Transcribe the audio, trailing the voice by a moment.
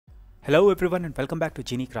Hello everyone and welcome back to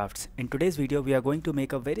Genie Crafts. In today's video we are going to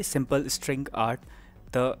make a very simple string art,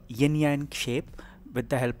 the yin-yang shape, with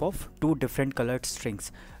the help of two different colored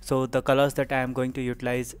strings. So the colors that I am going to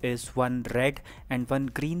utilize is one red and one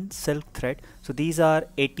green silk thread. So these are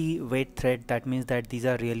 80 weight thread, that means that these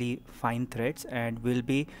are really fine threads, and we'll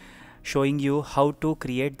be showing you how to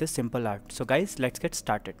create this simple art. So guys, let's get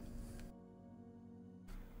started.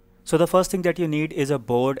 So the first thing that you need is a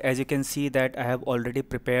board. As you can see that I have already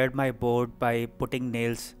prepared my board by putting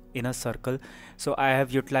nails in a circle. So I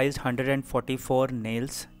have utilized 144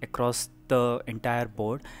 nails across the entire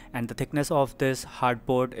board, and the thickness of this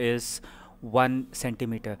hardboard is 1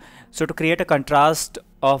 centimeter. So to create a contrast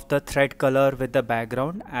of the thread color with the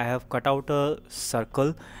background, I have cut out a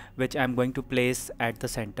circle which I'm going to place at the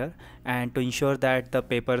center, and to ensure that the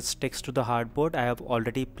paper sticks to the hardboard, I have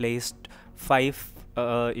already placed 5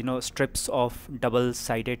 strips of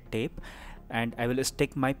double-sided tape, and I will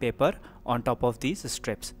stick my paper on top of these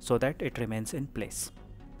strips so that it remains in place.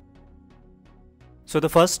 So the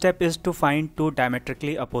first step is to find two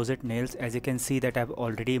diametrically opposite nails. As you can see that I've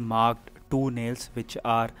already marked 2 nails which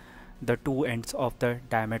are the 2 ends of the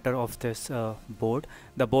diameter of this board.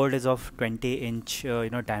 The board is of 20-inch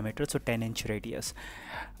diameter, so 10-inch radius.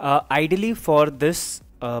 Ideally for this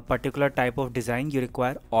particular type of design you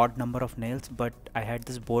require odd number of nails, but I had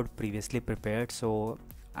this board previously prepared, so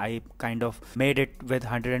I kind of made it with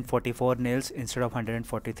 144 nails instead of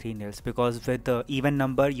 143 nails, because with the even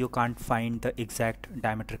number you can't find the exact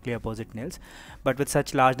diametrically opposite nails, but with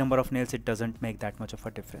such large number of nails it doesn't make that much of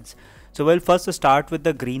a difference. So we'll first start with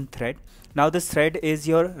the green thread. Now this thread is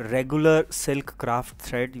your regular silk craft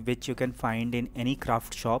thread which you can find in any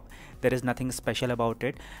craft shop. There is nothing special about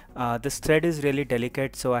it. This thread is really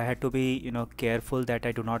delicate, so I had to be careful that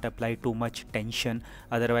I do not apply too much tension,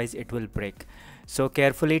 otherwise it will break. So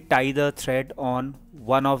carefully tie the thread on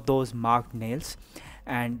one of those marked nails,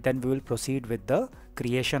 and then we will proceed with the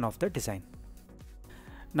creation of the design.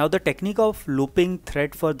 Now the technique of looping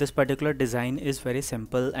thread for this particular design is very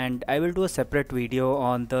simple, and I will do a separate video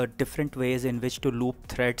on the different ways in which to loop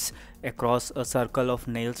threads across a circle of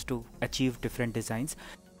nails to achieve different designs.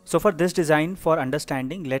 So for this design, for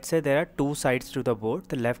understanding, let's say there are 2 sides to the board,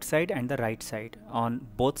 the left side and the right side. On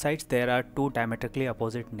both sides there are 2 diametrically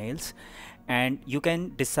opposite nails, and you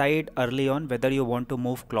can decide early on whether you want to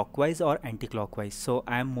move clockwise or anti-clockwise. So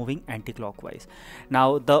I am moving anti-clockwise.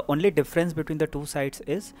 Now the only difference between the 2 sides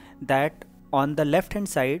is that on the left hand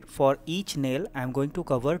side, for each nail I am going to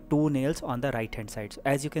cover 2 nails on the right hand side. So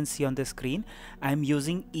as you can see on the screen, I am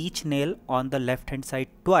using each nail on the left hand side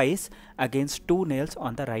twice against 2 nails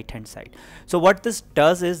on the right hand side. So what this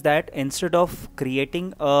does is that instead of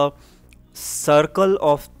creating a circle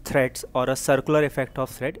of threads or a circular effect of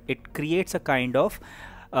thread, it creates a kind of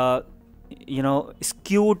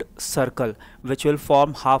skewed circle which will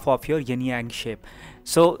form half of your yin-yang shape.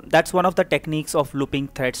 So that's one of the techniques of looping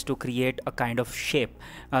threads to create a kind of shape.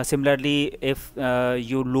 Similarly, if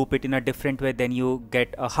you loop it in a different way, then you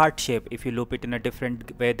get a heart shape. If you loop it in a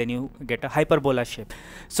different way, then you get a hyperbola shape.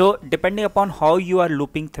 So depending upon how you are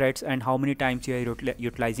looping threads and how many times you are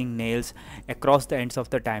utilizing nails across the ends of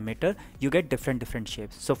the diameter, you get different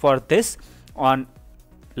shapes. So for this, on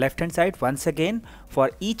left hand side, once again for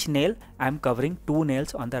each nail I am covering 2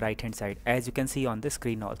 nails on the right hand side, as you can see on the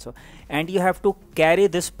screen also, and you have to carry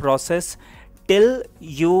this process till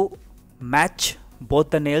you match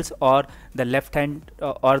both the nails, or the left hand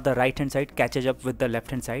or the right hand side catches up with the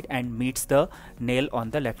left hand side and meets the nail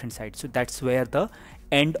on the left hand side. So that's where the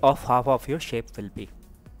end of half of your shape will be.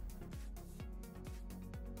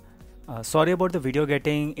 Sorry about the video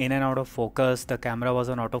getting in and out of focus. The camera was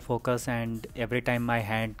on autofocus, and every time my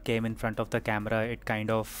hand came in front of the camera it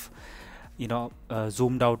kind of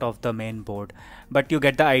zoomed out of the main board, but you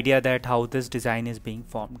get the idea that how this design is being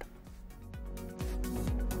formed.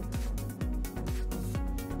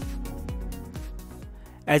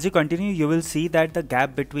 As you continue, you will see that the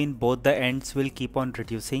gap between both the ends will keep on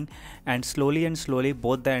reducing, and slowly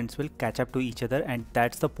both the ends will catch up to each other, and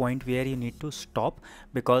that's the point where you need to stop,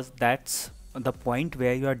 because that's the point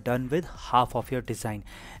where you are done with half of your design.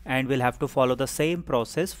 And we'll have to follow the same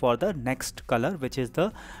process for the next color, which is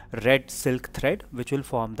the red silk thread, which will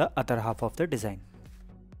form the other half of the design.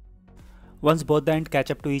 Once both the ends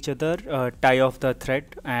catch up to each other, tie off the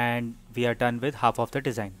thread, and we are done with half of the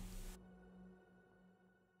design.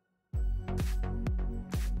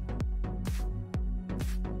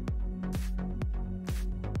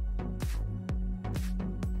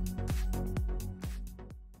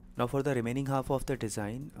 Now for the remaining half of the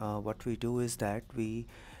design, what we do is that we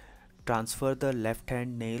transfer the left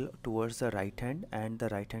hand nail towards the right hand and the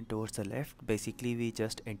right hand towards the left. Basically we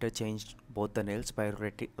just interchanged both the nails by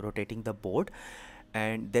rotating the board,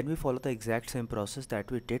 and then we follow the exact same process that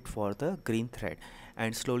we did for the green thread,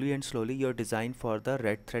 and slowly your design for the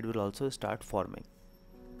red thread will also start forming.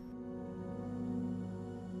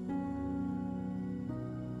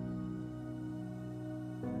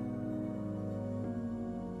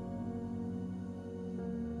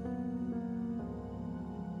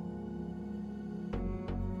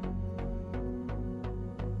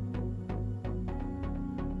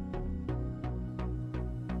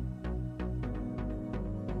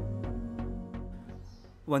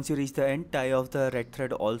 Once you reach the end, tie off the red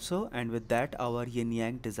thread also, and with that our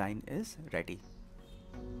yin-yang design is ready.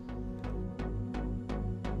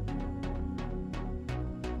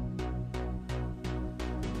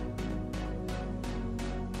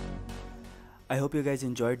 I hope you guys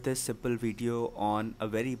enjoyed this simple video on a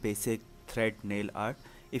very basic thread nail art.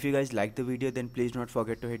 If you guys liked the video, then please don't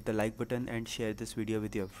forget to hit the like button and share this video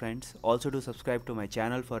with your friends. Also do subscribe to my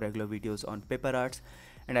channel for regular videos on paper arts,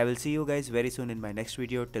 and I will see you guys very soon in my next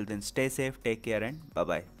video. Till then, stay safe, take care, and bye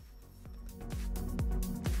bye.